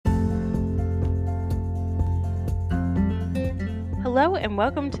Hello and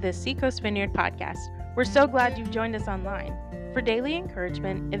welcome to the Seacoast Vineyard podcast. We're so glad you've joined us online. For daily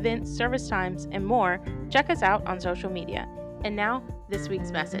encouragement, events, service times, and more, check us out on social media. And now, this week's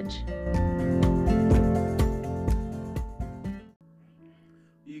message.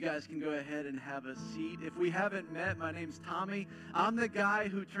 You guys can go ahead and have a seat. If we haven't met, my name's Tommy. I'm the guy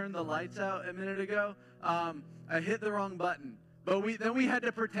who turned the lights out a minute ago. I hit the wrong button. But then we had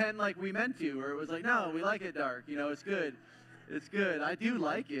to pretend like we meant to, or it was like, no, we like it dark. You know, it's good. It's good. I do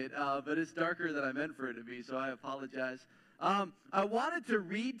like it, but it's darker than I meant for it to be, so I apologize. I wanted to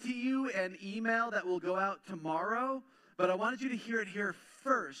read to you an email that will go out tomorrow, but I wanted you to hear it here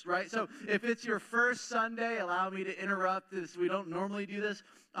first, right? So if it's your first Sunday, allow me to interrupt this. We don't normally do this,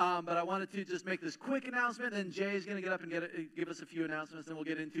 but I wanted to just make this quick announcement. Then Jay is going to get up and give us a few announcements, and we'll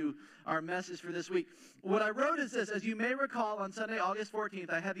get into our message for this week. What I wrote is this. As you may recall, on Sunday, August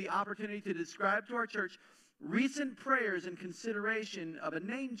 14th, I had the opportunity to describe to our church recent prayers in consideration of a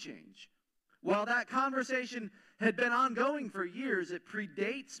name change. While that conversation had been ongoing for years, it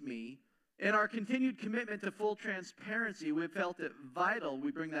predates me. In our continued commitment to full transparency, we've felt it vital we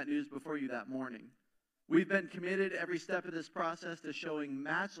bring that news before you that morning. We've been committed every step of this process to showing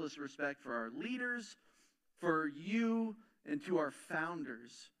matchless respect for our leaders, for you, and to our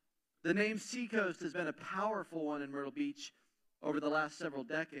founders. The name Seacoast has been a powerful one in Myrtle Beach over the last several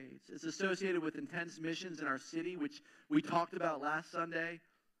decades. It's associated with intense missions in our city, which we talked about last Sunday.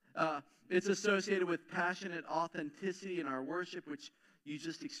 It's associated with passionate authenticity in our worship, which you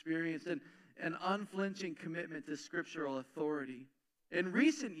just experienced, and an unflinching commitment to scriptural authority. In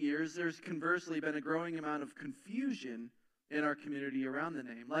recent years, there's conversely been a growing amount of confusion in our community around the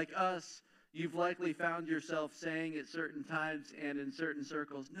name. Like us, you've likely found yourself saying at certain times and in certain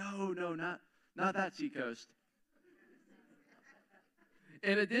circles, no, not that Seacoast.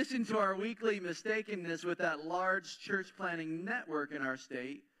 In addition to our weekly mistakenness with that large church planning network in our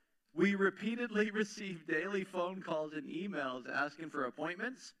state, we repeatedly receive daily phone calls and emails asking for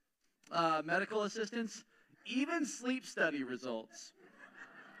appointments, medical assistance, even sleep study results.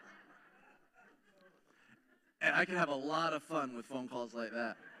 And I can have a lot of fun with phone calls like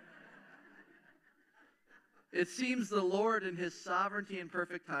that. It seems the Lord in His sovereignty and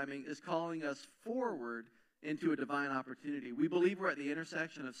perfect timing is calling us forward into a divine opportunity. We believe we're at the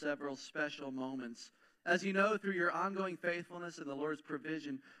intersection of several special moments. As you know, through your ongoing faithfulness and the Lord's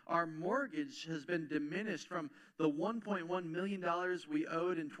provision, our mortgage has been diminished from the $1.1 million we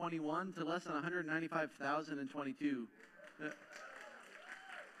owed in 21 to less than $195,000 in 22.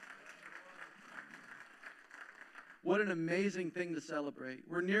 What an amazing thing to celebrate.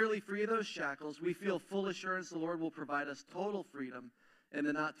 We're nearly free of those shackles. We feel full assurance the Lord will provide us total freedom in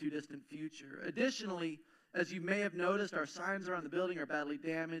the not-too-distant future. Additionally, as you may have noticed, our signs around the building are badly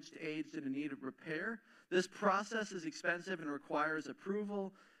damaged, aged, and in need of repair. This process is expensive and requires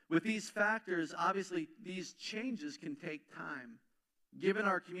approval. With these factors, obviously, these changes can take time. Given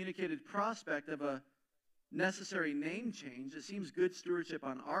our communicated prospect of a necessary name change, it seems good stewardship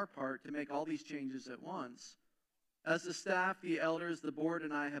on our part to make all these changes at once. As the staff, the elders, the board,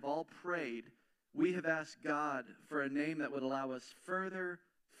 and I have all prayed, we have asked God for a name that would allow us further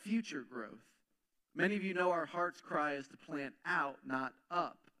future growth. Many of you know our heart's cry is to plant out, not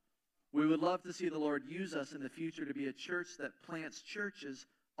up. We would love to see the Lord use us in the future to be a church that plants churches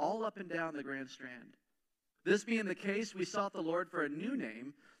all up and down the Grand Strand. This being the case, we sought the Lord for a new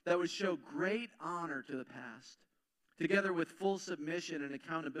name that would show great honor to the past, together with full submission and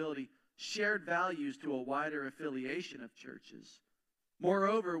accountability, shared values to a wider affiliation of churches.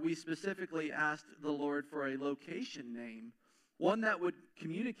 Moreover, we specifically asked the Lord for a location name, one that would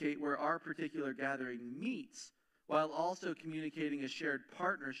communicate where our particular gathering meets, while also communicating a shared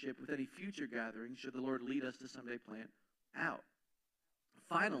partnership with any future gathering should the Lord lead us to someday plant out.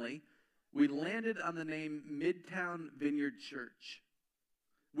 Finally, we landed on the name Midtown Vineyard Church.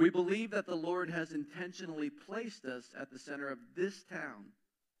 We believe that the Lord has intentionally placed us at the center of this town.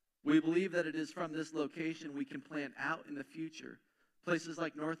 We believe that it is from this location we can plant out in the future, places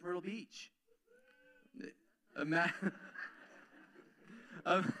like North Myrtle Beach.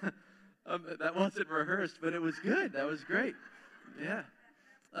 That wasn't rehearsed, but it was good. That was great. Yeah.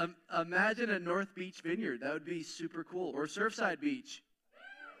 Imagine a North Beach vineyard. That would be super cool. Or Surfside Beach.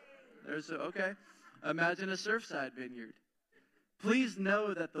 Okay. Imagine a Surfside vineyard. Please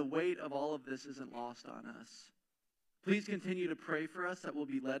know that the weight of all of this isn't lost on us. Please continue to pray for us that we'll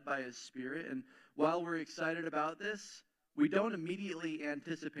be led by His Spirit. And while we're excited about this, we don't immediately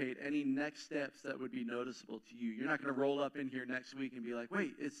anticipate any next steps that would be noticeable to you. You're not going to roll up in here next week and be like,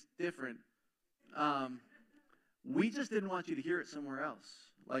 wait, it's different. We just didn't want you to hear it somewhere else.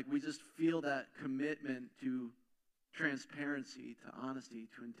 Like, we just feel that commitment to transparency, to honesty,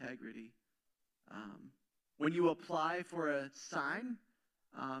 to integrity. When you apply for a sign,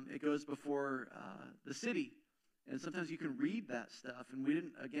 it goes before the city. And sometimes you can read that stuff. And we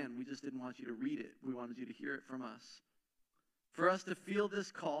just didn't want you to read it. We wanted you to hear it from us. For us to feel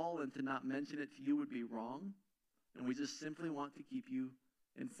this call and to not mention it to you would be wrong. And we just simply want to keep you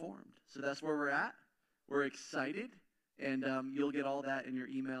informed. So that's where we're at. We're excited. And you'll get all that in your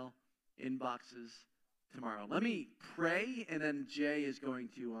email inboxes tomorrow. Let me pray, and then Jay is going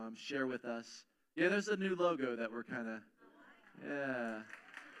to share with us. Yeah, there's a new logo that we're kind of, yeah.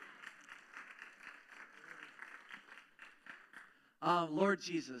 Lord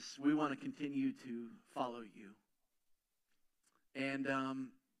Jesus, we want to continue to follow you. And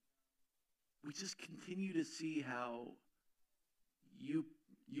we just continue to see how you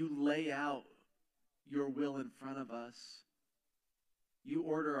lay out your will in front of us. You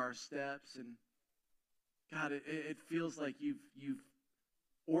order our steps, and God, it feels like you've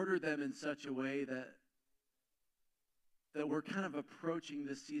ordered them in such a way that we're kind of approaching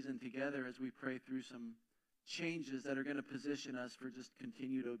this season together as we pray through some changes that are going to position us for just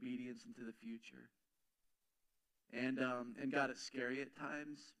continued obedience into the future. And God, it's scary at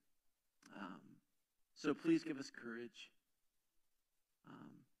times. So please give us courage.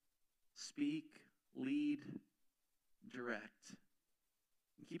 Speak, lead, direct,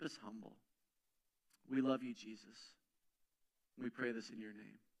 and keep us humble. We love you, Jesus. We pray this in your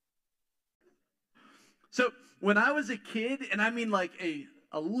name. So when I was a kid, and I mean like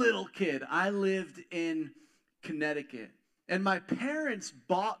a little kid, I lived in Connecticut. And my parents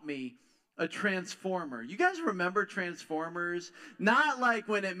bought me a Transformer. You guys remember Transformers? Not like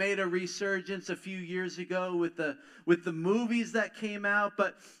when it made a resurgence a few years ago with the movies that came out,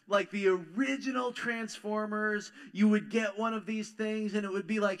 but like the original Transformers. You would get one of these things and it would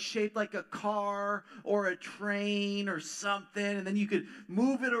be like shaped like a car or a train or something, and then you could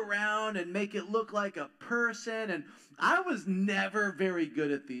move it around and make it look like a person. And I was never very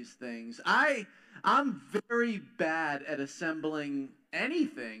good at these things. I'm very bad at assembling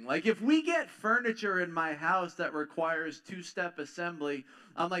anything. Like if we get furniture in my house that requires two-step assembly,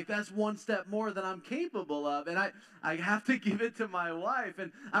 I'm like, that's one step more than I'm capable of. And I have to give it to my wife.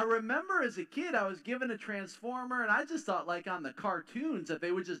 And I remember as a kid, I was given a Transformer, and I just thought like on the cartoons that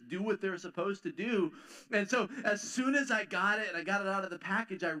they would just do what they're supposed to do. And so as soon as I got it and I got it out of the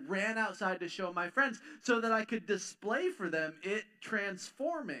package, I ran outside to show my friends so that I could display for them it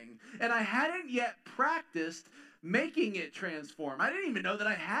transforming. And I hadn't yet practiced making it transform. I didn't even know that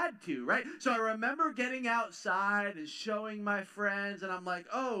I had to, right? So I remember getting outside and showing my friends, and I'm like,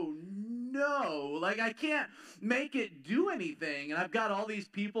 oh no, like I can't make it do anything. And I've got all these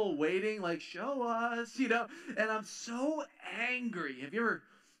people waiting, like, show us, and I'm so angry. Have you ever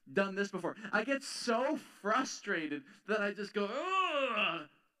done this before? I get so frustrated that I just go, ugh,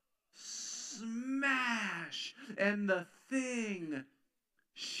 smash, and the thing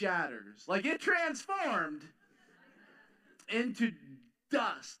shatters. Like it transformed into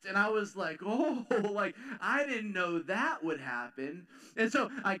dust. And I was like, oh, like I didn't know that would happen. And so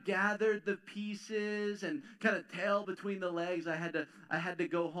I gathered the pieces and kind of tail between the legs. I had to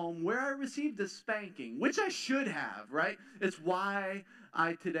go home, where I received a spanking, which I should have, right? It's why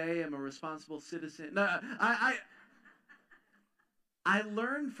I today am a responsible citizen. No, I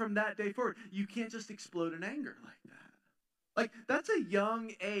learned from that day forward, you can't just explode in anger like that. Like that's a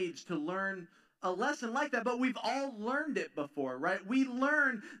young age to learn a lesson like that, but we've all learned it before, right? We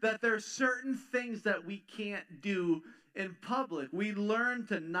learn that there's certain things that we can't do in public. We learn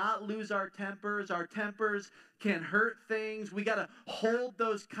to not lose our tempers. Our tempers can hurt things. We got to hold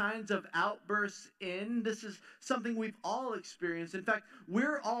those kinds of outbursts in. This is something we've all experienced. In fact,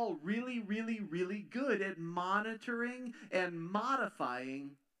 we're all really, really, really good at monitoring and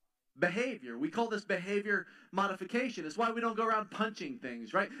modifying behavior. We call this behavior modification. It's why we don't go around punching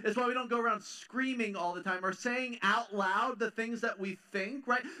things, right? It's why we don't go around screaming all the time or saying out loud the things that we think,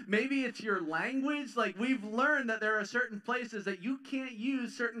 right? Maybe it's your language. Like we've learned that there are certain places that you can't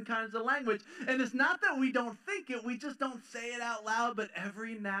use certain kinds of language. And it's not that we don't think it, we just don't say it out loud, but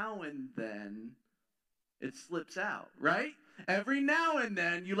every now and then it slips out, right? Every now and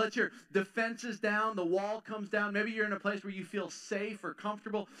then, you let your defenses down, the wall comes down. Maybe you're in a place where you feel safe or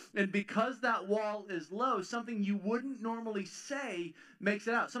comfortable, and because that wall is low, something you wouldn't normally say makes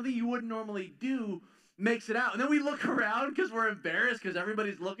it out. Something you wouldn't normally do makes it out. And then we look around because we're embarrassed because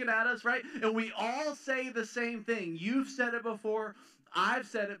everybody's looking at us, right? And we all say the same thing. You've said it before. I've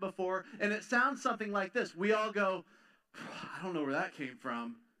said it before. And it sounds something like this. We all go, I don't know where that came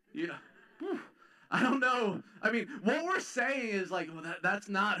from. I don't know. I mean, what we're saying is like, well, that's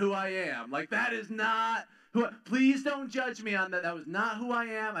not who I am. Like, that is not Please don't judge me on that. That was not who I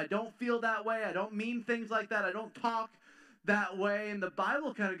am. I don't feel that way. I don't mean things like that. I don't talk that way. And the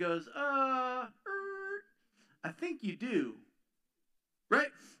Bible kind of goes, I think you do. Right?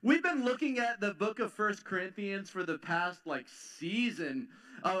 We've been looking at the book of 1 Corinthians for the past season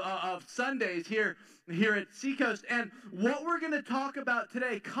of Sundays here at Seacoast. And what we're going to talk about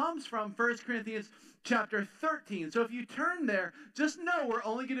today comes from 1 Corinthians chapter 13. So if you turn there, just know we're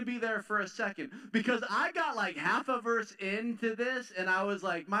only going to be there for a second. Because I got half a verse into this, and I was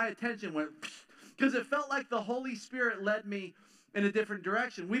my attention went, because it felt like the Holy Spirit led me in a different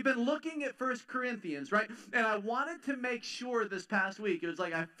direction. We've been looking at 1 Corinthians, right? And I wanted to make sure this past week, it was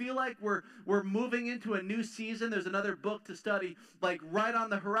I feel like we're moving into a new season. There's another book to study, right on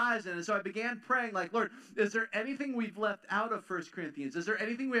the horizon. And so I began praying, Lord, is there anything we've left out of 1 Corinthians? Is there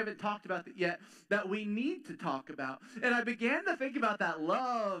anything we haven't talked about yet that we need to talk about? And I began to think about that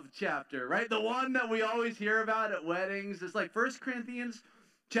love chapter, right? The one that we always hear about at weddings. It's 1 Corinthians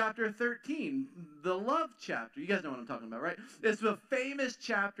chapter 13, the love chapter. You guys know what I'm talking about, right? It's the famous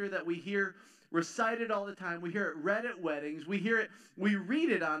chapter that we hear recited all the time. We hear it read at weddings. We read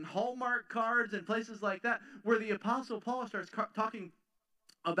it on Hallmark cards and places like that, where the Apostle Paul starts talking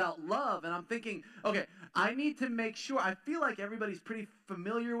about love. And I'm thinking, okay, I need to make sure. I feel like everybody's pretty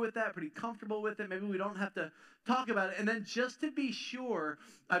familiar with that, pretty comfortable with it. Maybe we don't have to talk about it. And then just to be sure,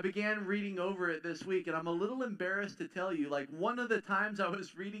 I began reading over it this week. And I'm a little embarrassed to tell you, one of the times I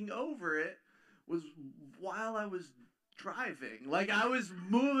was reading over it was while I was driving. I was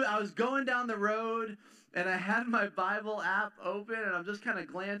going down the road, and I had my Bible app open, and I'm just kind of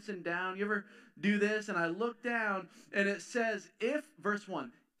glancing down. You ever do this? And I look down, and it says, verse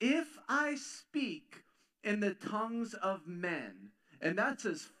 1, if I speak in the tongues of men. And that's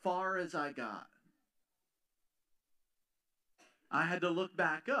as far as I got. I had to look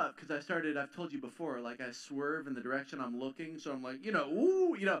back up because I've told you before, I swerve in the direction I'm looking. So I'm and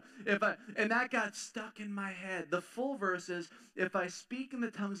that got stuck in my head. The full verse is, if I speak in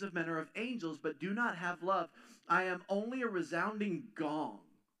the tongues of men or of angels, but do not have love, I am only a resounding gong.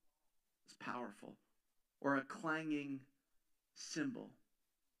 It's powerful. Or a clanging cymbal.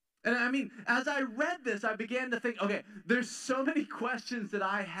 And I mean, as I read this, I began to think, okay, there's so many questions that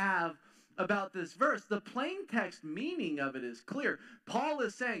I have about this verse. The plain text meaning of it is clear. Paul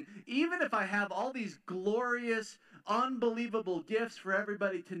is saying, even if I have all these glorious, unbelievable gifts for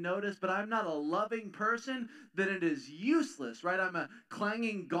everybody to notice, but I'm not a loving person, then it is useless, right? I'm a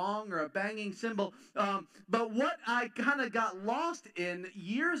clanging gong or a banging cymbal. But what I kind of got lost in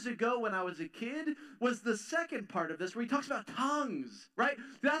years ago when I was a kid was the second part of this, where he talks about tongues, right?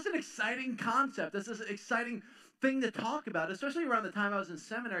 That's an exciting concept. That's an exciting thing to talk about, especially around the time I was in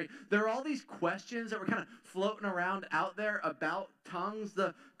seminary. There are all these questions that were kind of floating around out there about tongues.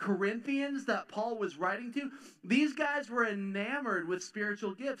 The Corinthians that Paul was writing to, these guys were enamored with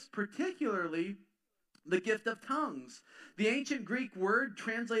spiritual gifts, particularly the gift of tongues. The ancient Greek word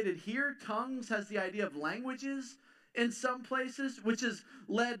translated here, tongues, has the idea of languages in some places, which has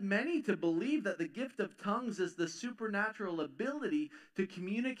led many to believe that the gift of tongues is the supernatural ability to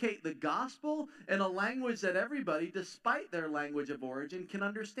communicate the gospel in a language that everybody, despite their language of origin, can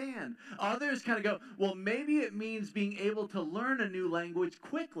understand. Others kind of go, well, maybe it means being able to learn a new language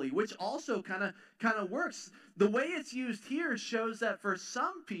quickly, which also kind of works. The way it's used here shows that for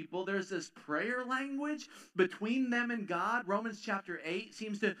some people, there's this prayer language between them and God. Romans chapter 8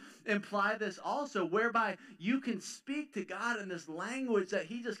 seems to imply this also, whereby you can speak to God in this language that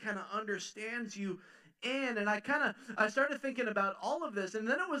he just kind of understands you in. And I started thinking about all of this, and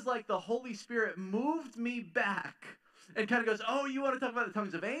then it was like the Holy Spirit moved me back and kind of goes, oh, you want to talk about the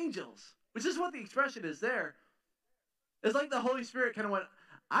tongues of angels, which is what the expression is there. It's like the Holy Spirit kind of went,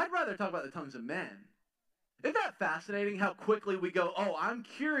 I'd rather talk about the tongues of men. Isn't that fascinating how quickly we go, oh, I'm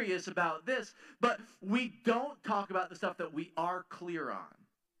curious about this, but we don't talk about the stuff that we are clear on.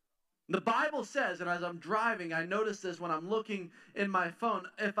 The Bible says, and as I'm driving, I notice this when I'm looking in my phone,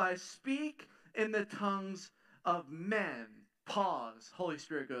 if I speak in the tongues of men, pause, Holy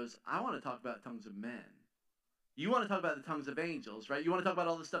Spirit goes, I want to talk about tongues of men. You want to talk about the tongues of angels, right? You want to talk about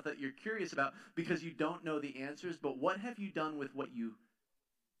all the stuff that you're curious about because you don't know the answers, but what have you done with what you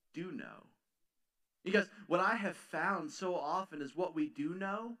do know? Because what I have found so often is what we do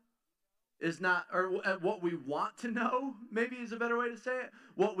know is not, or what we want to know, maybe is a better way to say it.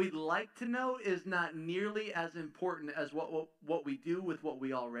 What we'd like to know is not nearly as important as what we do with what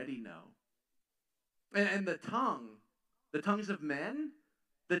we already know. And the tongues of men,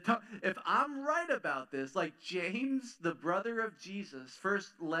 if I'm right about this, like James, the brother of Jesus,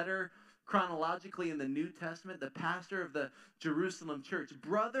 first letter chronologically in the New Testament, the pastor of the Jerusalem church,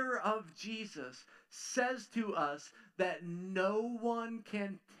 brother of Jesus, says to us that no one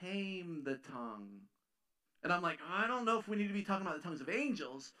can tame the tongue. And I'm like, I don't know if we need to be talking about the tongues of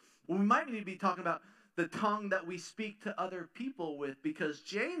angels. Well, we might need to be talking about the tongue that we speak to other people with, because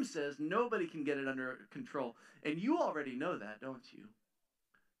James says nobody can get it under control. And you already know that, don't you?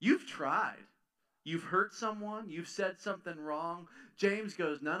 You've tried. You've hurt someone. You've said something wrong. James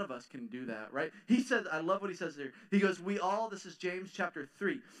goes, none of us can do that, right? He says, I love what he says there. He goes, this is James chapter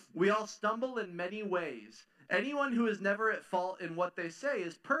 3. We all stumble in many ways. Anyone who is never at fault in what they say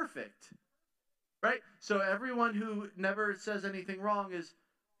is perfect, right? So everyone who never says anything wrong is,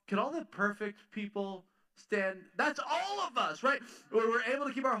 can all the perfect people stand? That's all of us, right? We're able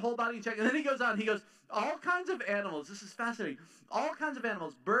to keep our whole body in check. And then he goes on, he goes, all kinds of animals, this is fascinating, all kinds of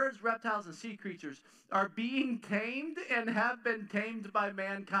animals, birds, reptiles, and sea creatures are being tamed and have been tamed by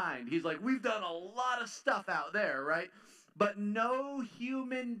mankind. He's like, we've done a lot of stuff out there, right? But no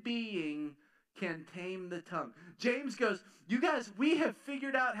human being can tame the tongue. James goes, you guys, we have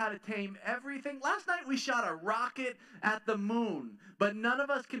figured out how to tame everything. Last night we shot a rocket at the moon, but none of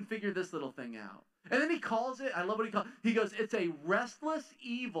us can figure this little thing out. And then he calls it, I love what he calls it. He goes, it's a restless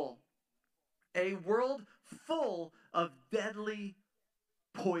evil, a world full of deadly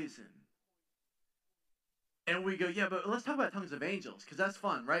poison. And we go, yeah, but let's talk about tongues of angels, because that's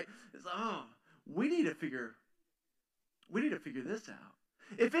fun, right? It's like, we need to figure this out.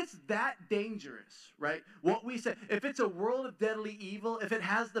 If it's that dangerous, right, what we say, if it's a world of deadly evil, if it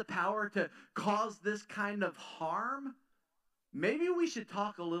has the power to cause this kind of harm, maybe we should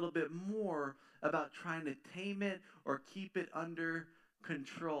talk a little bit more about trying to tame it or keep it under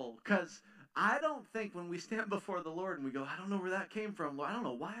control. Because I don't think when we stand before the Lord and we go, I don't know where that came from, I don't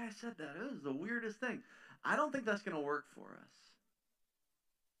know why I said that, it was the weirdest thing. I don't think that's going to work for us.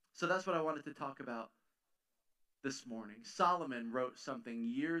 So that's what I wanted to talk about this morning. Solomon wrote something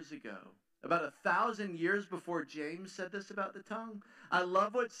years ago, about 1,000 years before James said this about the tongue. I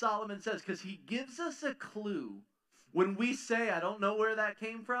love what Solomon says, because he gives us a clue. When we say, I don't know where that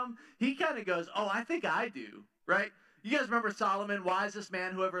came from, he kind of goes, oh, I think I do, right? You guys remember Solomon, wisest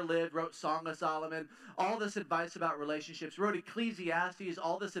man who ever lived, wrote Song of Solomon, all this advice about relationships, wrote Ecclesiastes,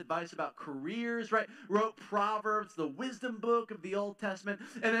 all this advice about careers, right? Wrote Proverbs, the wisdom book of the Old Testament.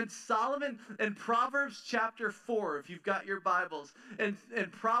 And then Solomon in Proverbs chapter 4, if you've got your Bibles, in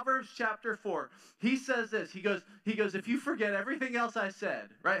Proverbs chapter 4, he says this, he goes, if you forget everything else I said,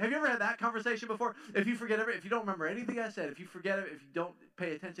 right? Have you ever had that conversation before? If you don't remember anything I said, if you forget it, if you don't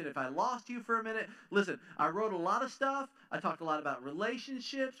pay attention, if I lost you for a minute, listen, I wrote a lot of stuff. I talked a lot about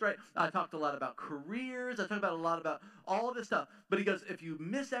relationships, right? I talked a lot about careers. I talked about a lot about all of this stuff. But he goes, if you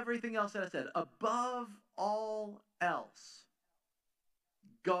miss everything else that I said, above all else,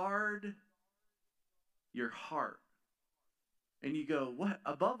 guard your heart. And you go, what?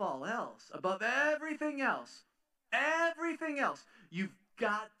 Above all else? Above everything else? Everything else. You've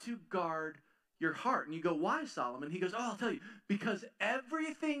got to guard your heart. And you go, why, Solomon? He goes, I'll tell you. Because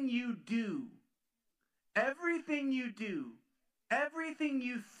everything you do, everything you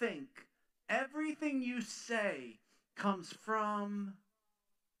think, everything you say comes from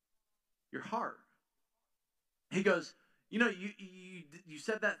your heart. He goes, you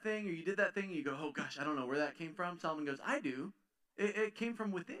said that thing or you did that thing, and you go, oh gosh, I don't know where that came from. Solomon goes, I do. It came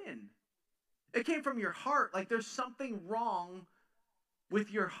from within. It came from your heart. Like there's something wrong with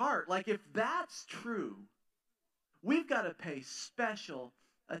your heart. Like if that's true, we've got to pay special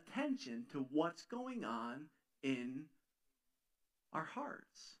attention to what's going on in our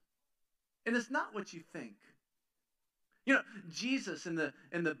hearts. And it's not what you think. Jesus in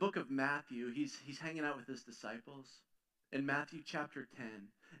the book of Matthew, he's hanging out with his disciples in Matthew chapter 10.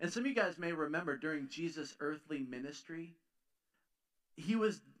 And some of you guys may remember during Jesus' earthly ministry, he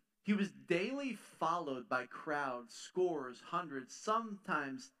was daily followed by crowds, scores, hundreds,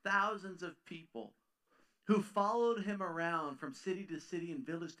 sometimes thousands of people who followed him around from city to city and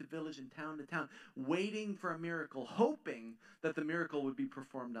village to village and town to town, waiting for a miracle, hoping that the miracle would be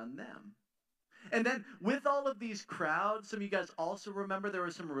performed on them. And then with all of these crowds, some of you guys also remember there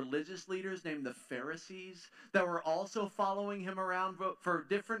were some religious leaders named the Pharisees that were also following him around for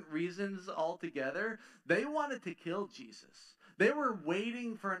different reasons altogether. They wanted to kill Jesus. They were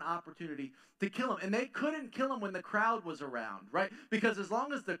waiting for an opportunity to kill him. And they couldn't kill him when the crowd was around, right? Because as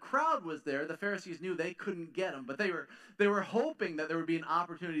long as the crowd was there, the Pharisees knew they couldn't get him. But they were hoping that there would be an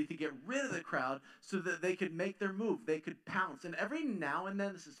opportunity to get rid of the crowd so that they could make their move. They could pounce. And every now and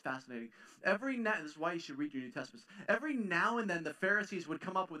then, this is fascinating, this is why you should read your New Testaments. Every now and then, the Pharisees would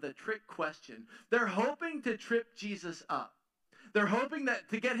come up with a trick question. They're hoping to trip Jesus up. They're hoping that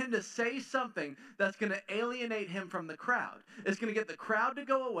to get him to say something that's going to alienate him from the crowd. It's going to get the crowd to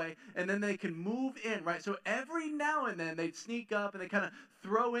go away, and then they can move in, right? So every now and then they'd sneak up and they kind of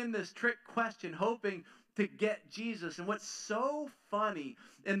throw in this trick question, hoping to get Jesus. And what's so funny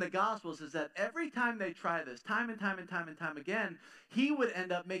in the Gospels is that every time they try this, time and time and time and time again, he would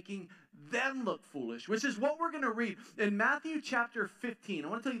end up making them look foolish, which is what we're going to read in Matthew chapter 15. I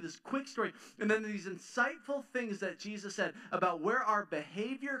want to tell you this quick story, and then these insightful things that Jesus said about where our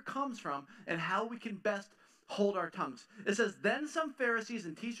behavior comes from and how we can best hold our tongues. It says, "Then some Pharisees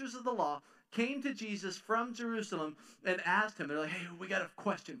and teachers of the law came to Jesus from Jerusalem and asked him," they're like, "Hey, we got a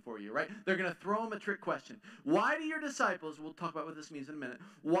question for you," right? They're going to throw him a trick question. "Why do your disciples," we'll talk about what this means in a minute,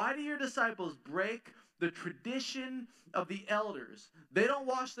 "why do your disciples break the tradition of the elders? They don't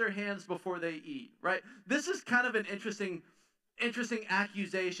wash their hands before they eat," right? This is kind of an interesting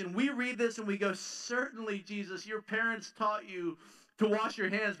accusation. We read this and we go, certainly, Jesus, your parents taught you to wash your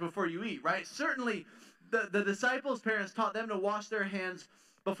hands before you eat, right? Certainly, the disciples' parents taught them to wash their hands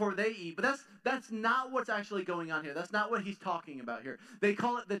before they eat. But that's not what's actually going on here. That's not what he's talking about here. They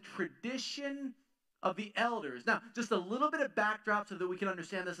call it the tradition of the elders. Now, just a little bit of backdrop so that we can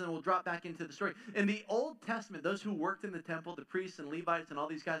understand this, and then we'll drop back into the story. In the Old Testament, those who worked in the temple, the priests and Levites and all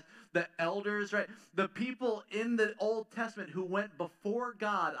these guys, the elders, right? The people in the Old Testament who went before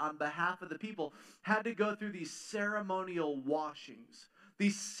God on behalf of the people had to go through these ceremonial washings,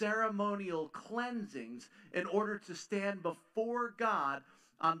 these ceremonial cleansings in order to stand before God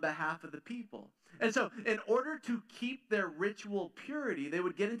on behalf of the people. And so in order to keep their ritual purity, they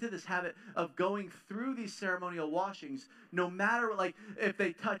would get into this habit of going through these ceremonial washings, no matter what, like if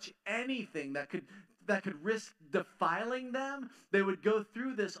they touch anything that could risk defiling them, they would go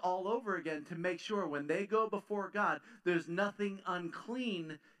through this all over again to make sure when they go before God, there's nothing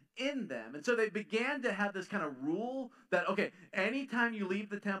unclean in them. And so they began to have this kind of rule that, okay, anytime you leave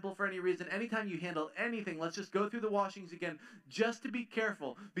the temple for any reason, anytime you handle anything, let's just go through the washings again, just to be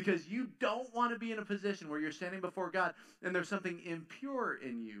careful, because you don't want to be in a position where you're standing before God and there's something impure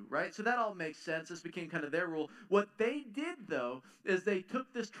in you, right? So that all makes sense. This became kind of their rule. What they did, though, is they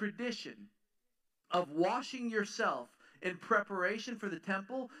took this tradition of washing yourself in preparation for the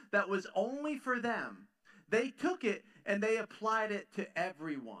temple that was only for them. They took it and they applied it to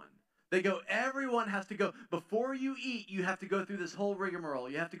everyone. They go, everyone has to go. Before you eat, you have to go through this whole rigmarole.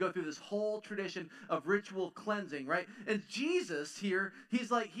 You have to go through this whole tradition of ritual cleansing, right? And Jesus here,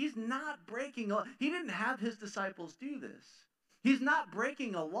 he's not breaking a law. He didn't have his disciples do this. He's not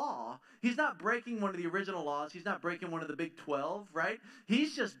breaking a law. He's not breaking one of the original laws. He's not breaking one of the big 12, right?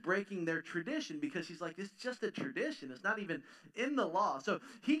 He's just breaking their tradition because he's like, it's just a tradition. It's not even in the law. So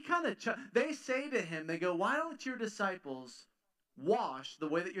he kind of, they say to him, they go, why don't your disciples wash the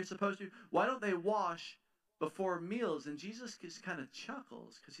way that you're supposed to? Why don't they wash before meals? And Jesus just kind of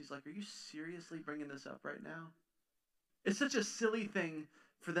chuckles because he's like, are you seriously bringing this up right now? It's such a silly thing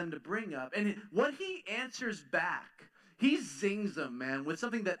for them to bring up. And what he answers back, he zings them, man, with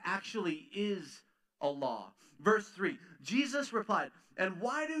something that actually is a law. Verse 3, Jesus replied, and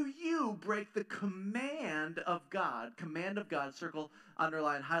why do you break the command of God? Command of God, circle,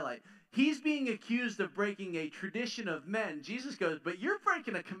 underline, highlight. He's being accused of breaking a tradition of men. Jesus goes, but you're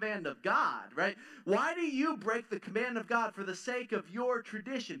breaking a command of God, right? Why do you break the command of God for the sake of your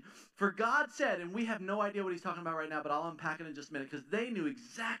tradition? For God said, and we have no idea what he's talking about right now, but I'll unpack it in just a minute because they knew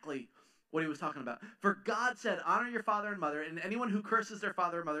exactly what he was talking about. For God said, honor your father and mother, and anyone who curses their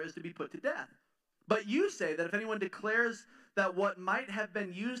father or mother is to be put to death. But you say that if anyone declares that what might have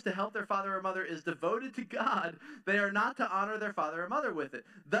been used to help their father or mother is devoted to God, they are not to honor their father or mother with it.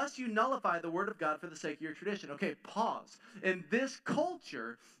 Thus you nullify the word of God for the sake of your tradition. Okay, pause. In this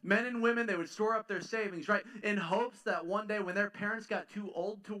culture, men and women, they would store up their savings, right, in hopes that one day when their parents got too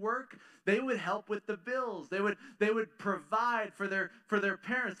old to work, they would help with the bills. They would provide for their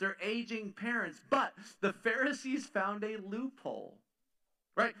parents, their aging parents. But the Pharisees found a loophole,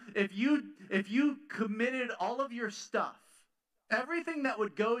 right? If you committed all of your stuff, everything that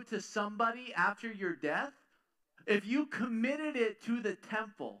would go to somebody after your death, if you committed it to the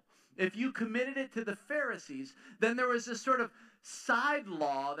temple, if you committed it to the Pharisees, then there was this sort of side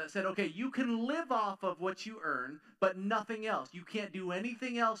law that said, okay, you can live off of what you earn, but nothing else. You can't do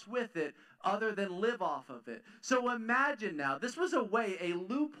anything else with it other than live off of it. So imagine now, this was a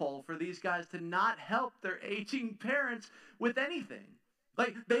loophole for these guys to not help their aging parents with anything.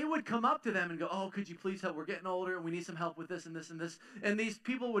 Like, they would come up to them and go, oh, could you please help? We're getting older and we need some help with this and this and this. And these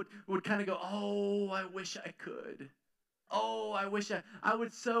people would kind of go, oh, I wish I could. Oh, I wish I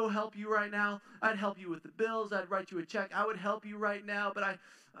would so help you right now. I'd help you with the bills. I'd write you a check. I would help you right now, but I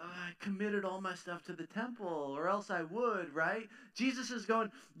committed all my stuff to the temple, or else I would, right? Jesus is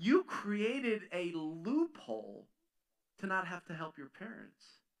going, you created a loophole to not have to help your parents.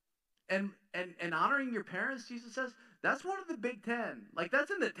 And honoring your parents, Jesus says, that's one of the big 10. Like, that's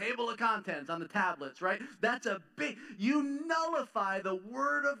in the table of contents on the tablets, right? That's a big, you nullify the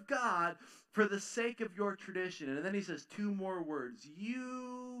word of God for the sake of your tradition. And then he says two more words,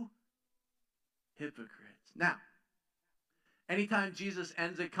 you hypocrites. Now, anytime Jesus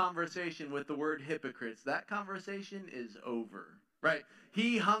ends a conversation with the word hypocrites, that conversation is over, right?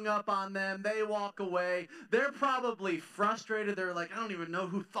 He hung up on them. They walk away. They're probably frustrated. They're like, I don't even know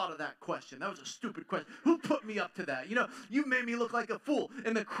who thought of that question. That was a stupid question. Who put me up to that? You know, you made me look like a fool.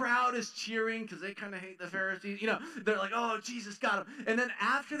 And the crowd is cheering because they kind of hate the Pharisees. You know, they're like, oh, Jesus got him. And then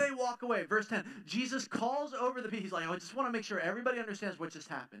after they walk away, verse 10, Jesus calls over the people. He's like, I just want to make sure everybody understands what just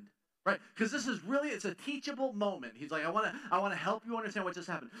happened. Right? Because this is really, it's a teachable moment. He's like, I want to help you understand what just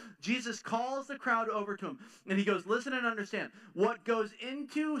happened. Jesus calls the crowd over to him, and he goes, listen and understand. What goes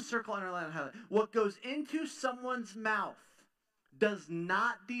into, circle, underline, highlight, what goes into someone's mouth does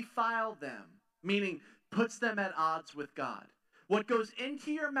not defile them, meaning puts them at odds with God. What goes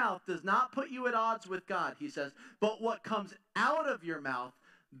into your mouth does not put you at odds with God, he says, but what comes out of your mouth,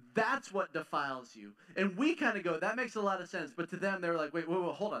 that's what defiles you. And we kind of go, that makes a lot of sense. But to them, they're like, wait,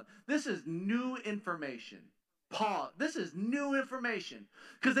 hold on. This is new information. Pause. This is new information.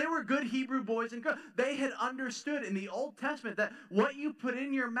 Because they were good Hebrew boys and girls. They had understood in the Old Testament that what you put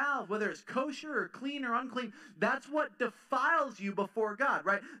in your mouth, whether it's kosher or clean or unclean, that's what defiles you before God,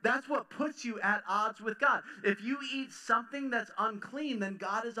 right? That's what puts you at odds with God. If you eat something that's unclean, then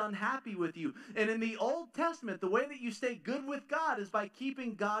God is unhappy with you. And in the Old Testament, the way that you stay good with God is by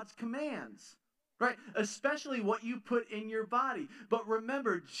keeping God's commands, right? Especially what you put in your body. But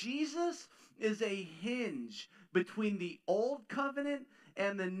remember, Jesus is a hinge between the old covenant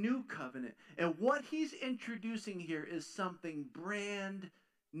and the new covenant. And what he's introducing here is something brand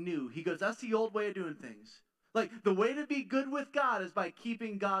new. He goes, that's the old way of doing things. Like, the way to be good with God is by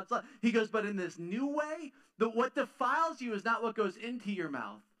keeping God's law. He goes, but in this new way, what defiles you is not what goes into your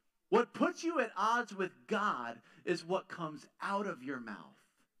mouth. What puts you at odds with God is what comes out of your mouth.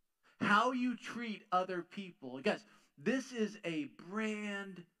 How you treat other people. Guys, this is a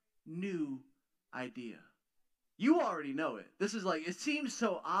brand new idea. You already know it. This is like, it seems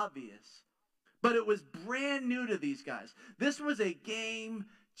so obvious, but it was brand new to these guys. This was a game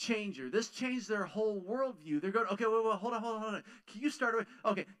changer. This changed their whole worldview. They're going, okay, wait, hold on. Can you start away?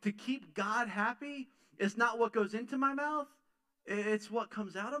 Okay, to keep God happy, it's not what goes into my mouth. It's what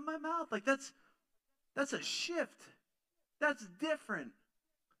comes out of my mouth. Like, that's a shift. That's different.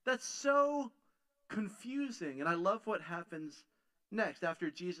 That's so confusing. And I love what happens next.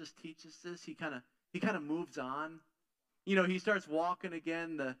 After Jesus teaches this, he kind of moves on. You know, he starts walking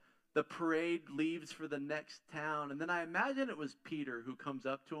again. The parade leaves for the next town. And then I imagine it was Peter who comes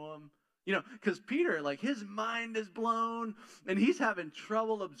up to him. You know, because Peter, like, his mind is blown, and he's having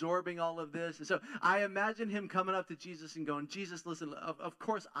trouble absorbing all of this. And so I imagine him coming up to Jesus and going, Jesus, listen, of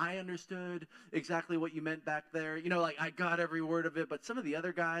course I understood exactly what you meant back there. You know, like, I got every word of it, but some of the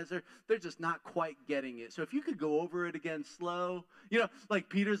other guys, they're just not quite getting it. So if you could go over it again slow. You know, like,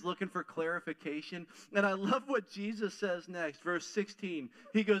 Peter's looking for clarification. And I love what Jesus says next, verse 16.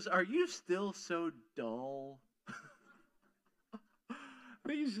 He goes, are you still so dull? I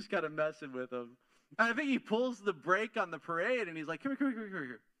think he's just kind of messing with him. And I think he pulls the brake on the parade, and he's like, come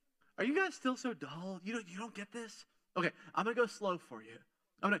here. Are you guys still so dull? You don't get this? Okay, I'm going to go slow for you.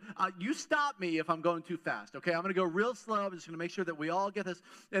 You stop me if I'm going too fast, okay? I'm going to go real slow. I'm just going to make sure that we all get this.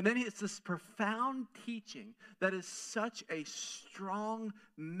 And then it's this profound teaching that is such a strong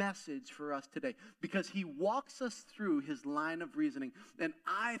message for us today because he walks us through his line of reasoning. And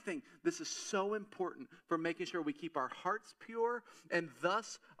I think this is so important for making sure we keep our hearts pure and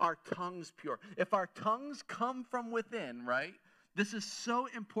thus our tongues pure. If our tongues come from within, right? This is so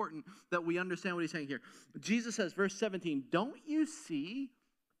important that we understand what he's saying here. Jesus says, verse 17, don't you see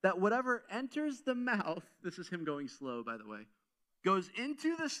that whatever enters the mouth, this is him going slow, by the way, goes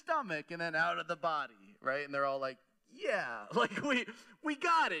into the stomach and then out of the body, right? And they're all like, yeah, like we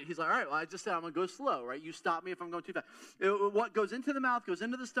got it. He's like, all right, well, I just said I'm going to go slow, right? You stop me if I'm going too fast. What goes into the mouth goes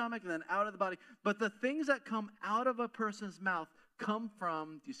into the stomach and then out of the body. But the things that come out of a person's mouth come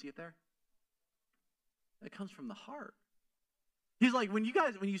from, do you see it there? It comes from the heart. He's like, when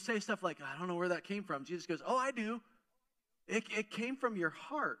you say stuff like, I don't know where that came from, Jesus goes, oh, I do. It came from your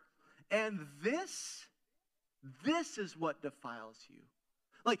heart. And this is what defiles you.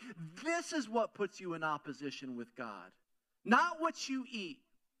 Like, this is what puts you in opposition with God. Not what you eat,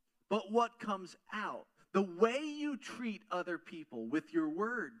 but what comes out. The way you treat other people with your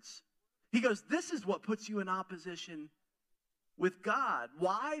words. He goes, this is what puts you in opposition with God.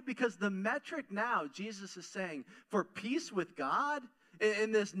 Why? Because the metric now, Jesus is saying, for peace with God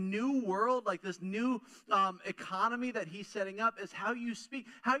in this new world, like this new economy that he's setting up, is how you speak,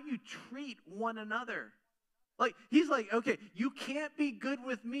 how you treat one another. Like, he's like, okay, you can't be good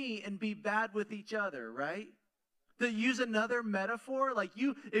with me and be bad with each other, right? To use another metaphor, like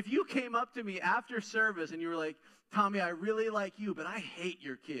if you came up to me after service and you were like, Tommy, I really like you, but I hate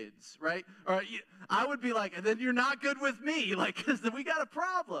your kids, right? Or I would be like, and then you're not good with me, like, because we got a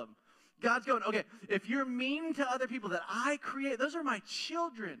problem. God's going, okay, if you're mean to other people that I create, those are my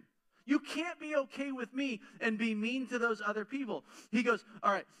children. You can't be okay with me and be mean to those other people. He goes,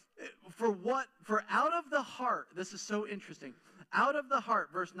 all right, for out of the heart, this is so interesting. Out of the heart,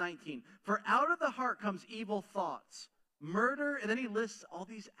 verse 19, for out of the heart comes evil thoughts, murder, and then he lists all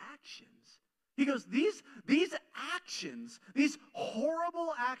these actions. He goes, these actions, these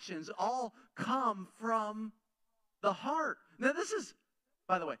horrible actions all come from the heart. Now this is,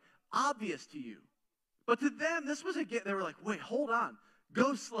 by the way, obvious to you. But to them, this was they were like, wait, hold on.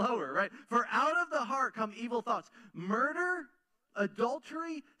 Go slower, right? For out of the heart come evil thoughts, murder,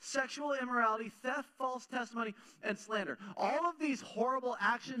 adultery, sexual immorality, theft, false testimony, and slander. All of these horrible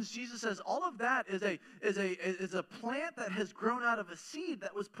actions, Jesus says, all of that is a plant that has grown out of a seed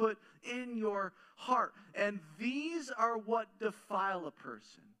that was put in your heart. And these are what defile a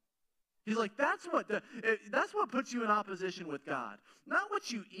person. He's like, that's what puts you in opposition with God. Not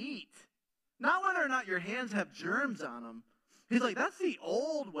what you eat. Not whether or not your hands have germs on them. He's like, that's the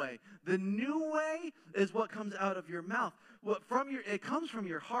old way. The new way is what comes out of your mouth. It comes from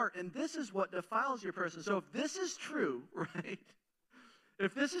your heart, and this is what defiles your person. So if this is true, right?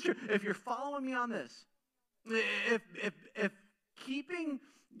 If this is true, if you're following me on this, if keeping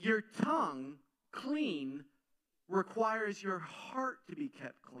your tongue clean requires your heart to be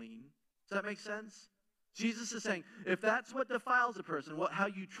kept clean, does that make sense? Jesus is saying, if that's what defiles a person, how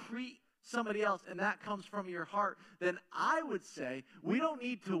you treat somebody else, and that comes from your heart, then I would say we don't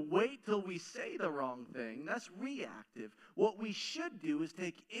need to wait till we say the wrong thing. That's reactive. What we should do is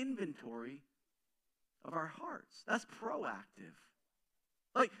take inventory of our hearts. That's proactive.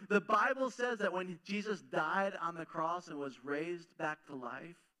 Like the Bible says that when Jesus died on the cross and was raised back to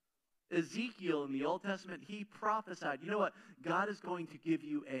life, Ezekiel in the Old Testament, he prophesied, you know what? God is going to give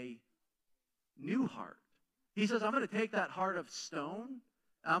you a new heart. He says, I'm going to take that heart of stone,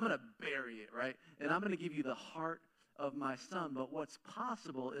 I'm going to bury it, right? And I'm going to give you the heart of my son. But what's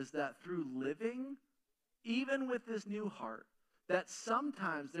possible is that through living, even with this new heart, that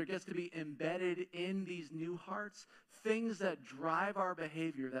sometimes there gets to be embedded in these new hearts things that drive our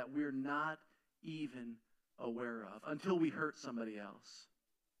behavior that we're not even aware of until we hurt somebody else.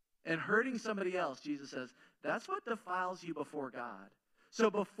 And hurting somebody else, Jesus says, that's what defiles you before God. So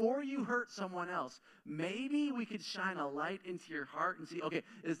before you hurt someone else, maybe we could shine a light into your heart and see, okay,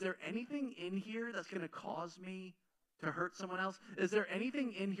 is there anything in here that's going to cause me to hurt someone else? Is there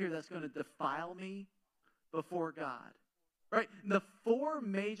anything in here that's going to defile me before God? Right?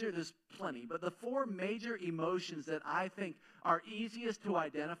 There's plenty, but the four major emotions that I think are easiest to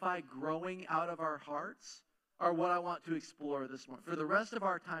identify growing out of our hearts are what I want to explore this morning. For the rest of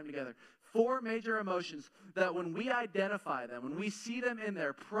our time together, four major emotions that when we identify them, when we see them in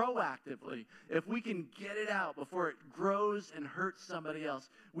there proactively, if we can get it out before it grows and hurts somebody else,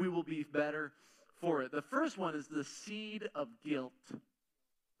 we will be better for it. The first one is the seed of guilt.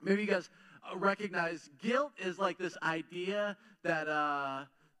 Maybe you guys recognize guilt is like this idea that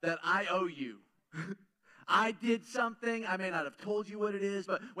I owe you. I did something, I may not have told you what it is,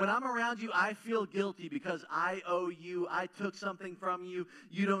 but when I'm around you, I feel guilty because I owe you. I took something from you.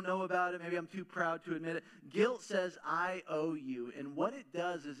 You don't know about it. Maybe I'm too proud to admit it. Guilt says I owe you. And what it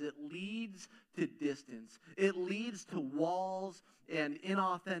does is it leads to distance. It leads to walls and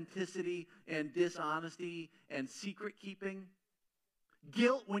inauthenticity and dishonesty and secret keeping.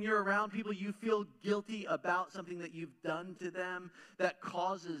 Guilt, when you're around people, you feel guilty about something that you've done to them that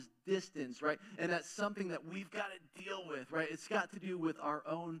causes distance, right? And that's something that we've got to deal with, right? It's got to do with our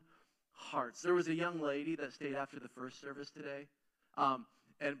own hearts. There was a young lady that stayed after the first service today.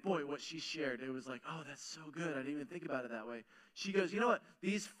 And boy, what she shared, it was like, oh, that's so good. I didn't even think about it that way. She goes, you know what?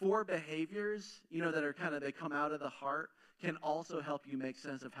 These four behaviors, that are they come out of the heart can also help you make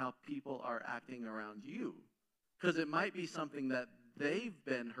sense of how people are acting around you. Because it might be something that they've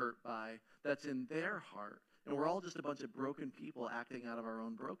been hurt by that's in their heart. And we're all just a bunch of broken people acting out of our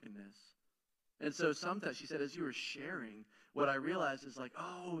own brokenness. And so sometimes, she said, as you were sharing, what I realized is like,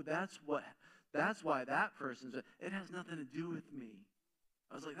 oh, that's That's why that person's, it has nothing to do with me.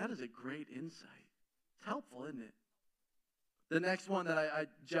 I was like, that is a great insight. It's helpful, isn't it? The next one that I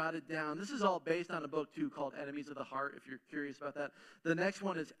jotted down, this is all based on a book, too, called Enemies of the Heart, if you're curious about that. The next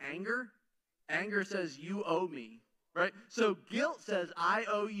one is anger. Anger says, you owe me, right? So guilt says, I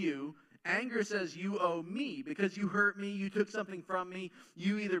owe you. Anger says, you owe me because you hurt me, you took something from me,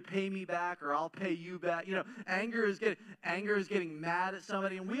 you either pay me back or I'll pay you back. You know, anger is getting mad at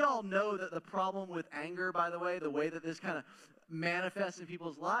somebody. And we all know that the problem with anger, by the way that this kind of manifests in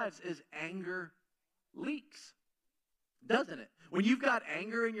people's lives is anger leaks. Doesn't it? When you've got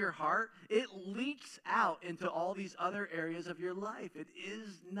anger in your heart, it leaks out into all these other areas of your life. It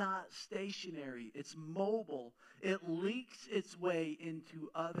is not stationary. It's mobile. It leaks its way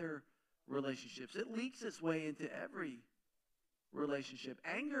into other relationships. It leaks its way into every relationship.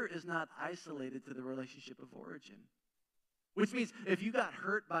 Anger is not isolated to the relationship of origin. Which means if you got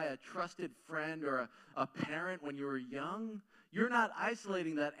hurt by a trusted friend or a parent when you were young, you're not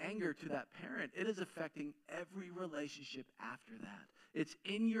isolating that anger to that parent. It is affecting every relationship after that. It's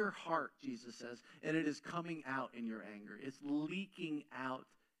in your heart, Jesus says, and it is coming out in your anger. It's leaking out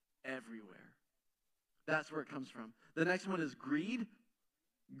everywhere. That's where it comes from. The next one is greed.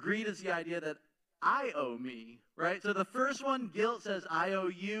 Greed is the idea that I owe me, right? So the first one, guilt says, I owe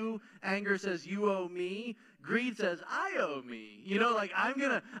you. Anger says, you owe me. Greed says, I owe me. You know, like I'm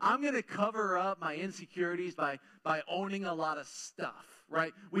gonna cover up my insecurities by owning a lot of stuff,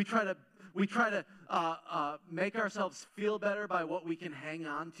 right? We try to make ourselves feel better by what we can hang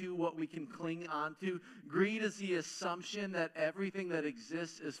on to, what we can cling on to. Greed is the assumption that everything that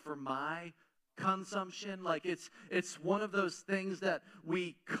exists is for my consumption. Like it's one of those things that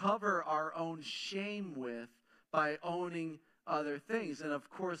we cover our own shame with by owning other things. And of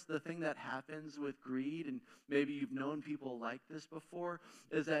course, the thing that happens with greed, and maybe you've known people like this before,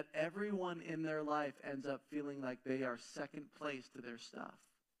 is that everyone in their life ends up feeling like they are second place to their stuff.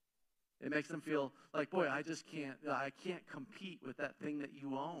 It makes them feel like, boy, I can't compete with that thing that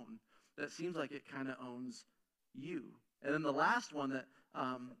you own. That seems like it kind of owns you. And then the last one that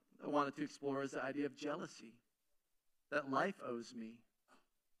I wanted to explore is the idea of jealousy. That life owes me.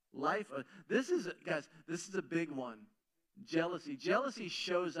 This is a big one. Jealousy. Jealousy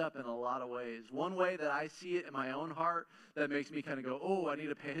shows up in a lot of ways. One way that I see it in my own heart that makes me kind of go, oh, I need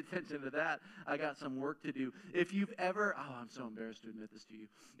to pay attention to that. I got some work to do. If you've ever, I'm so embarrassed to admit this to you.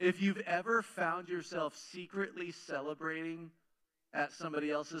 If you've ever found yourself secretly celebrating at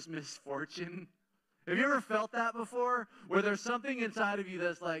somebody else's misfortune, have you ever felt that before? Where there's something inside of you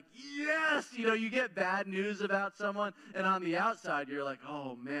that's like, yes! You know, you get bad news about someone, and on the outside, you're like,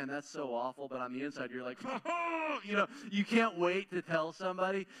 oh, man, that's so awful. But on the inside, you're like, oh, you know, you can't wait to tell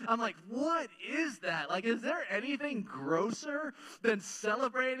somebody. I'm like, what is that? Like, is there anything grosser than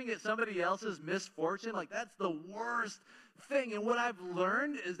celebrating at somebody else's misfortune? Like, that's the worst thing. And what I've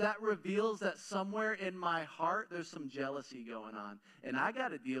learned is that reveals that somewhere in my heart, there's some jealousy going on. And I got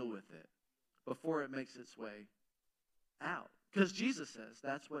to deal with it before it makes its way out. Because Jesus says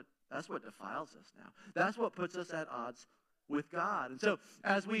that's what defiles us now. That's what puts us at odds with God. And so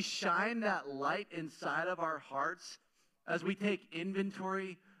as we shine that light inside of our hearts, as we take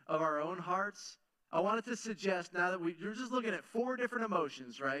inventory of our own hearts, I wanted to suggest now that you're just looking at 4 different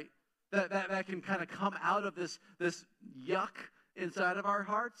emotions, right? That can kind of come out of this yuck inside of our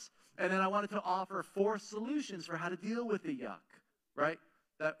hearts. And then I wanted to offer 4 solutions for how to deal with the yuck, right?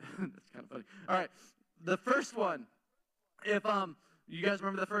 That's kind of funny. All right, the first one. If you guys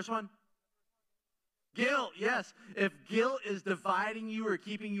remember the first one? Guilt, yes. If guilt is dividing you or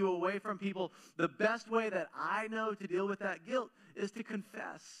keeping you away from people, the best way that I know to deal with that guilt is to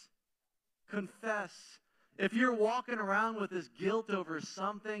confess. Confess. If you're walking around with this guilt over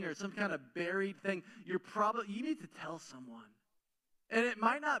something or some kind of buried thing, you need to tell someone. And it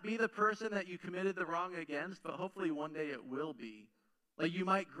might not be the person that you committed the wrong against, but hopefully one day it will be. Like you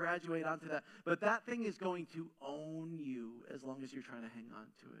might graduate onto that. But that thing is going to own you as long as you're trying to hang on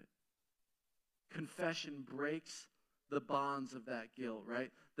to it. Confession breaks the bonds of that guilt,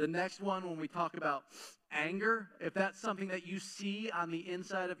 right? The next one, when we talk about anger, if that's something that you see on the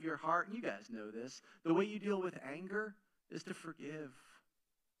inside of your heart, and you guys know this, the way you deal with anger is to forgive.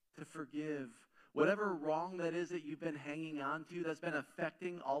 To forgive. Whatever wrong that is that you've been hanging on to that's been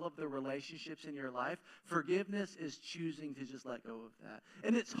affecting all of the relationships in your life, forgiveness is choosing to just let go of that.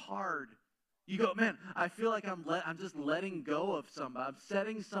 And it's hard. You go, man, I feel like I'm just letting go of somebody. I'm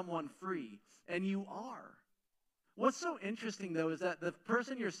setting someone free. And you are. What's so interesting, though, is that the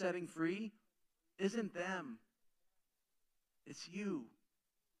person you're setting free isn't them. It's you.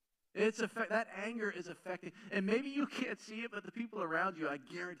 That anger is affecting, and maybe you can't see it, but the people around you, I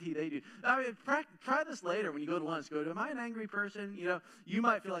guarantee they do. I mean, try this later when you go to lunch. Am I an angry person? You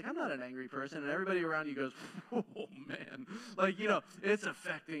might feel like I'm not an angry person, and everybody around you goes, oh man, it's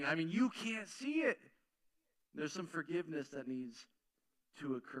affecting. I mean, you can't see it. There's some forgiveness that needs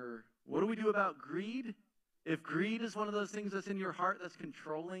to occur. What do we do about greed? If greed is one of those things that's in your heart that's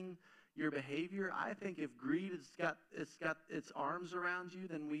controlling your behavior, I think if greed has got its arms around you,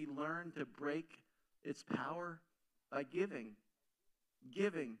 then we learn to break its power by giving,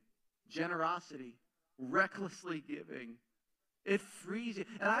 generosity, recklessly giving. It frees you.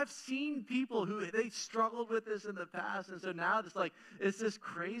 And I've seen people who they struggled with this in the past, and so now it's this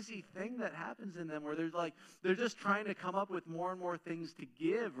crazy thing that happens in them where they're just trying to come up with more and more things to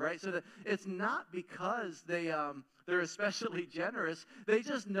give, right? So that it's not because they're especially generous. They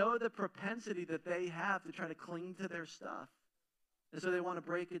just know the propensity that they have to try to cling to their stuff. And so they want to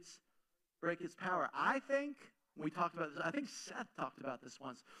break its power. I think we talked about this. I think Seth talked about this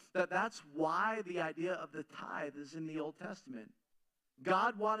once. That's why the idea of the tithe is in the Old Testament.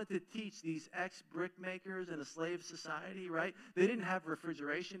 God wanted to teach these ex-brick makers in a slave society, right? They didn't have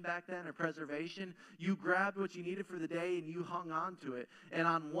refrigeration back then or preservation. You grabbed what you needed for the day and you hung on to it. And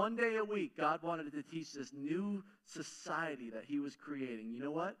on one day a week, God wanted to teach this new society that he was creating. You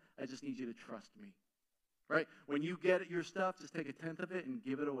know what? I just need you to trust me, right? When you get your stuff, just take 1/10 of it and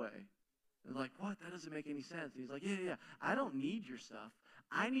give it away. And like, what? That doesn't make any sense. And he's like, yeah. I don't need your stuff.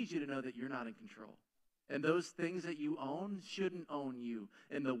 I need you to know that you're not in control. And those things that you own shouldn't own you.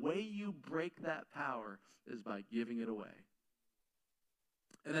 And the way you break that power is by giving it away.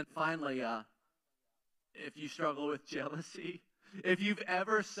 And then finally, if you struggle with jealousy, if you've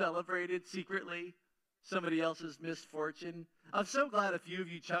ever celebrated secretly somebody else's misfortune, I'm so glad a few of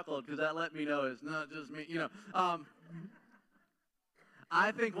you chuckled because that let me know it's not just me.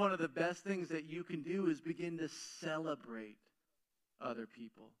 I think one of the best things that you can do is begin to celebrate other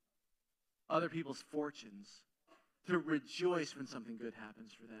people's fortunes, to rejoice when something good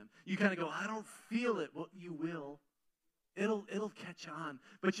happens for them. You kind of go, I don't feel it. Well, you will. It'll catch on.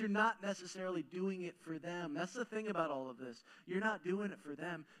 But you're not necessarily doing it for them. That's the thing about all of this. You're not doing it for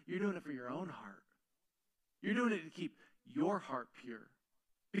them. You're doing it for your own heart. You're doing it to keep your heart pure.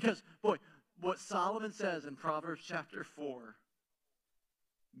 Because, boy, what Solomon says in Proverbs chapter 4,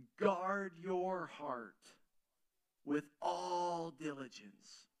 guard your heart with all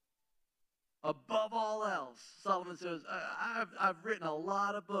diligence. Above all else, Solomon says, I've written a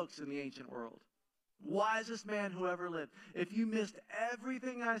lot of books in the ancient world. Wisest man who ever lived. If you missed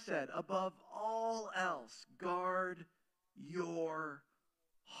everything I said, above all else, guard your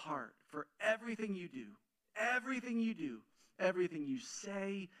heart. For everything you do, everything you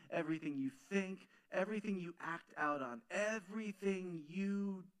say, everything you think, everything you act out on, everything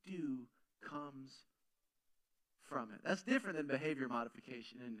you do comes from it. That's different than behavior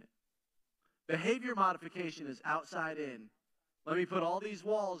modification, isn't it? Behavior modification is outside in. Let me put all these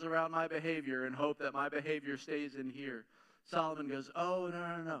walls around my behavior and hope that my behavior stays in here. Solomon goes, oh,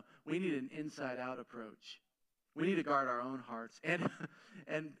 no. We need an inside-out approach. We need to guard our own hearts. And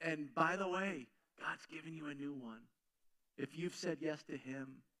by the way, God's given you a new one. If you've said yes to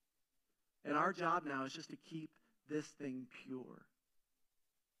him. And our job now is just to keep this thing pure.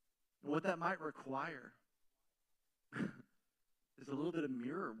 And what that might require is a little bit of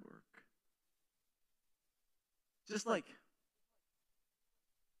mirror work. Just like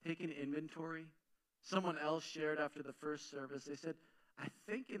taking inventory. Someone else shared after the first service, they said, I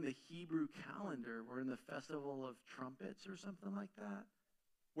think in the Hebrew calendar, we're in the Festival of Trumpets or something like that,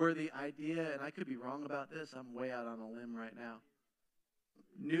 where the idea, and I could be wrong about this, I'm way out on a limb right now.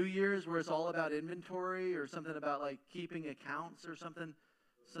 New Year's, where it's all about inventory or something about like keeping accounts or something.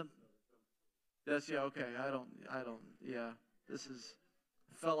 That's, yeah, okay, I don't, yeah. This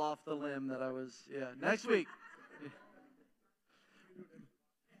fell off the limb that I was, yeah. Next week.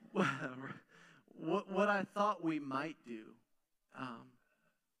 What I thought we might do,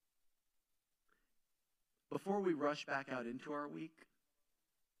 before we rush back out into our week,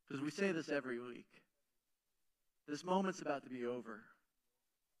 because we say this every week, this moment's about to be over.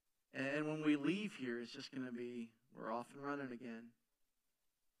 And when we leave here, it's just going to be, we're off and running again.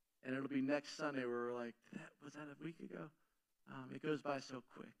 And it'll be next Sunday where we're like, was that a week ago? It goes by so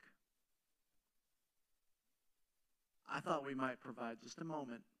quick. I thought we might provide just a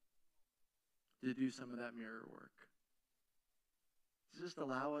moment to do some of that mirror work. Just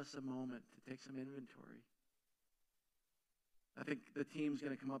allow us a moment to take some inventory. I think the team's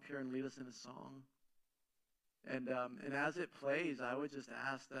going to come up here and lead us in a song. And as it plays, I would just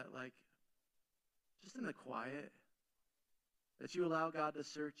ask that, like, just in the quiet, that you allow God to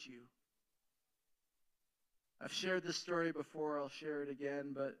search you. I've shared this story before. I'll share it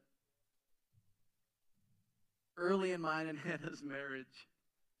again, but early in mine and Hannah's marriage,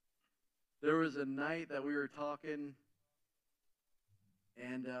 there was a night that we were talking,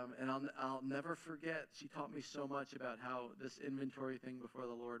 and I'll never forget. She taught me so much about how this inventory thing before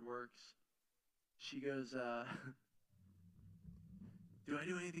the Lord works. She goes, do I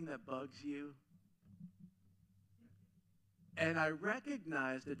do anything that bugs you? And I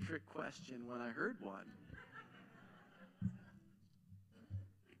recognized a trick question when I heard one.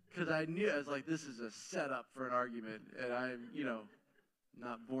 Because I was like, this is a setup for an argument, and I'm,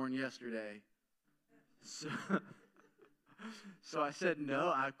 not born yesterday. So I said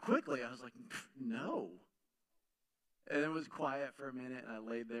no. I was like, no. And it was quiet for a minute, and I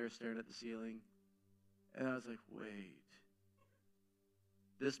laid there staring at the ceiling. And I was like, wait.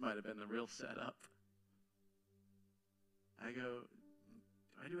 This might have been the real setup. I go,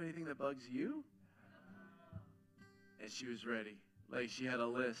 do I do anything that bugs you? And she was ready. Like, she had a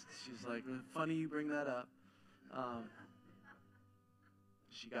list. She's like, funny you bring that up.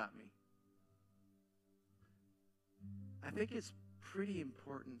 She got me. I think it's pretty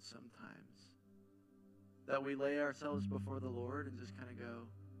important sometimes that we lay ourselves before the Lord and just kind of go,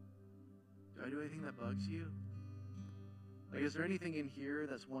 do I do anything that bugs you? Like, is there anything in here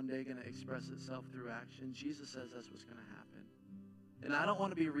that's one day going to express itself through action? Jesus says that's what's going to happen. And I don't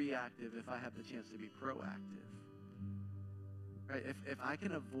want to be reactive if I have the chance to be proactive. Right? If I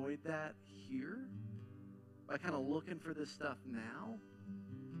can avoid that here, by kind of looking for this stuff now,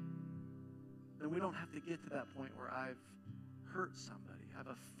 then we don't have to get to that point where I've hurt somebody, I've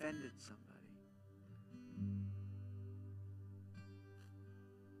offended somebody.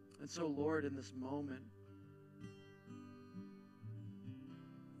 And so, Lord, in this moment,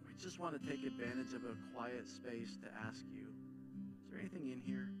 we just want to take advantage of a quiet space to ask you, is there anything in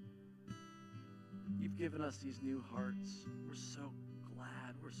here? You've given us these new hearts. We're so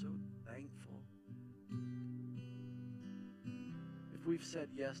glad. We're so thankful. If we've said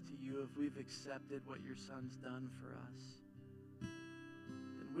yes to you, if we've accepted what your Son's done for us,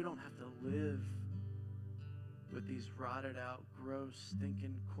 then we don't have to live with these rotted out, gross,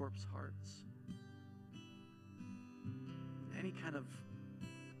 stinking corpse hearts. Any kind of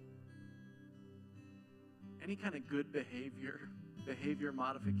good behavior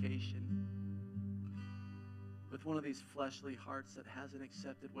modification with one of these fleshly hearts that hasn't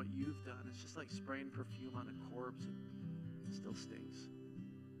accepted what you've done. It's just like spraying perfume on a corpse. It still stinks.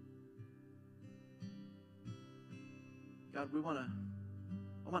 God, I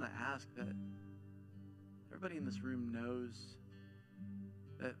want to ask that everybody in this room knows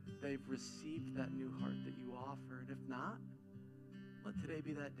that they've received that new heart that you offer. And if not, let today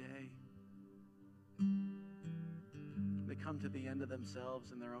be that day. They come to the end of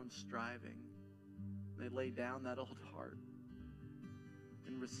themselves and their own striving. They lay down that old heart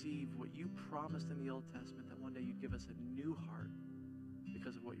and receive what you promised in the Old Testament, that one day you'd give us a new heart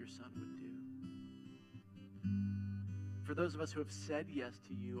because of what your Son would do. For those of us who have said yes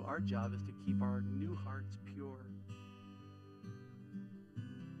to you, our job is to keep our new hearts pure.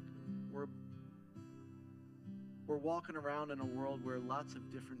 We're walking around in a world where lots of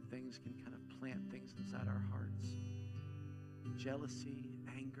different things can kind of plant things inside our hearts. Jealousy,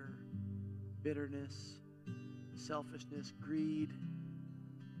 anger, bitterness, selfishness, greed.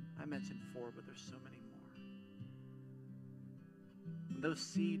 I mentioned 4, but there's so many more. And those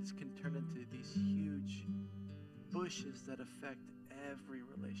seeds can turn into these huge bushes that affect every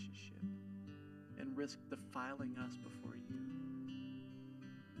relationship and risk defiling us before you.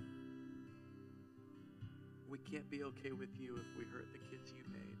 We can't be okay with you if we hurt the kids you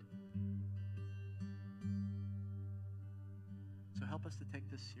made. So help us to take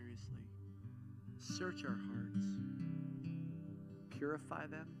this seriously. Search our hearts. Purify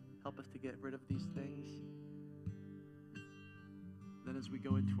them. Help us to get rid of these things. Then as we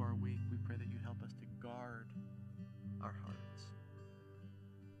go into our week, we pray that you help us to guard our hearts.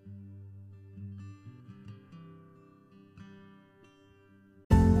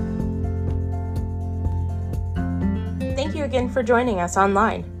 Thank you again for joining us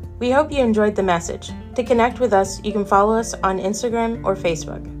online. We hope you enjoyed the message. To connect with us, you can follow us on Instagram or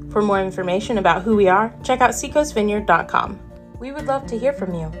Facebook. For more information about who we are, check out seacoastvineyard.com. We would love to hear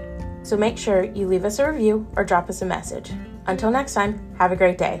from you, so make sure you leave us a review or drop us a message. Until next time, have a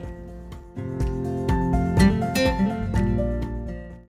great day.